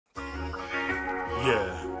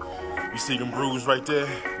see them brews right there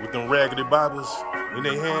with them Raggedy Bibles in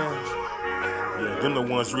their hands? Yeah, them the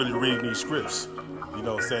ones really reading these scripts. You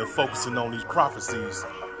know what I'm saying? Focusing on these prophecies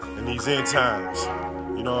and these end times.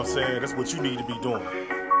 You know what I'm saying? That's what you need to be doing.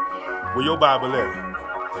 Where your Bible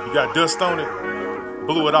at? You got dust on it?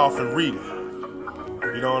 Blew it off and read it.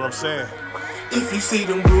 You know what I'm saying? If you see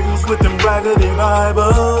them brews with them Raggedy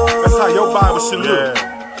Bibles, that's how your Bible should look.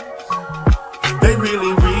 They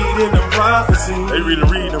really reading them prophecies. They really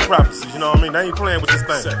reading them prophecies, you know what I mean? They ain't playing with this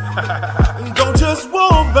thing. Don't just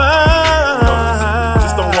walk by.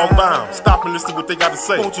 Just don't walk by them. Stop and listen to what they got to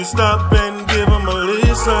say. Won't you stop and give them a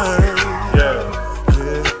listen? Yeah.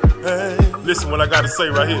 Listen what I got to say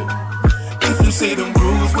right here. If you see them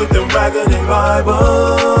brews with them Raggedy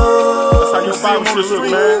Bibles, that's how your Bible should look,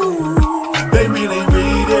 man. They really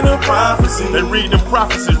reading them prophecies. They reading them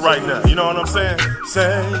prophecies right now, you know what I'm saying?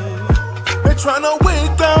 Say, they're trying to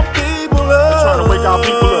wake our people up. They're trying to wake our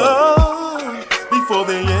people up before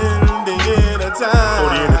the end of time.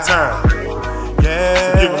 Before the end of time. Yeah.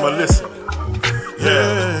 So give them a listen.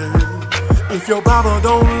 Yeah. If your Bible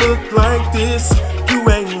don't look like this, you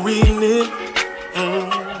ain't reading it.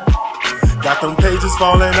 Got them pages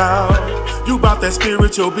falling out. You bout that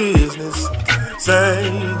spiritual business.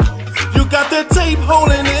 Say, you got that tape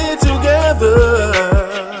holding it together.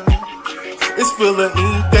 It's full of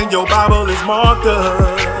ink and your Bible is marked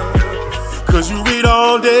up. Cause you read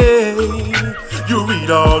all day. You read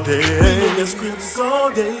all day. Reading the scripts all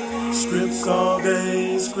day. Scripts all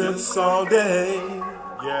day. Scripts all day.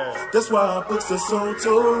 Yeah. That's why our books are so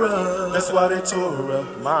Torah. That's why they Torah.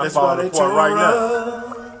 That's why they Torah right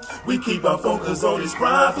now. We keep our focus on these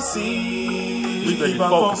prophecies. We keep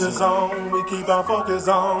our focus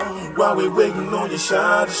on while we're waiting on your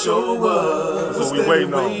shot to show us. That's what we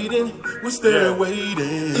waiting on. We're still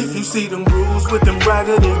waiting. If you see them brews with them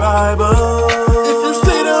Raggedy Bibles, if you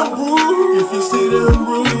see them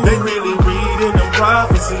brews, they really reading them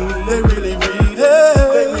prophecies. They really read it.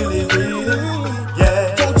 They really read it.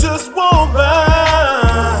 Yeah. Don't just walk by.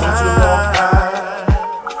 Don't you walk by.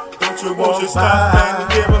 Don't you walk by. Stop and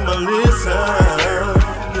give them a listen.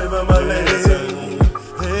 Give them a listen.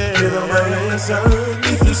 Give them a listen.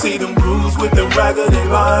 If you see them brews with them Raggedy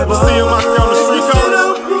Bibles, see them out there on the street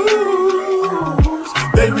corners.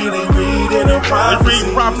 They really reading them prophecies. They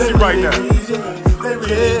reading prophecy right now. They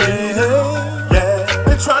really read it. Yeah.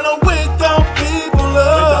 They're trying to wake up people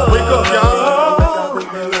up. Wake up, y'all.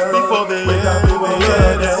 Before they end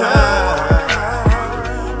of time.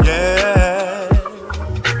 Yeah.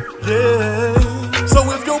 Yeah. So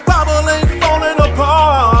if your Bible ain't falling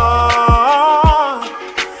apart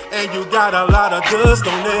and you got a lot of dust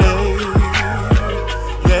on it,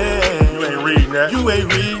 yeah, you ain't reading that. You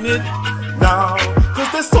ain't reading it. No. Cause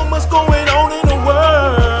there's so much going on in the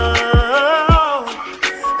world,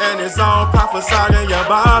 and it's all prophesied in your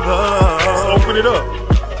Bible. Let's open it up.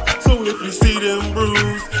 So if you see them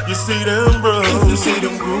brews, you see them brews. If you see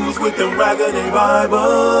them brews with them Raggedy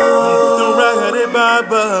Bibles, the Raggedy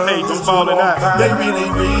Bible, pages falling out. They really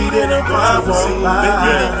reading them prophecy. They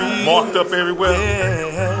really read. Marked up everywhere.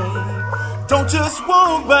 Yeah. Don't just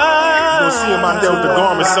walk by. You'll see them out there with the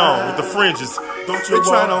garments on, with the fringes. Don't you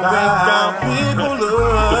try to wake down people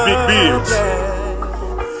up. The big beards.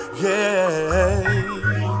 Yeah.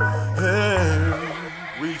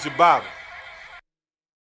 Read your Bible.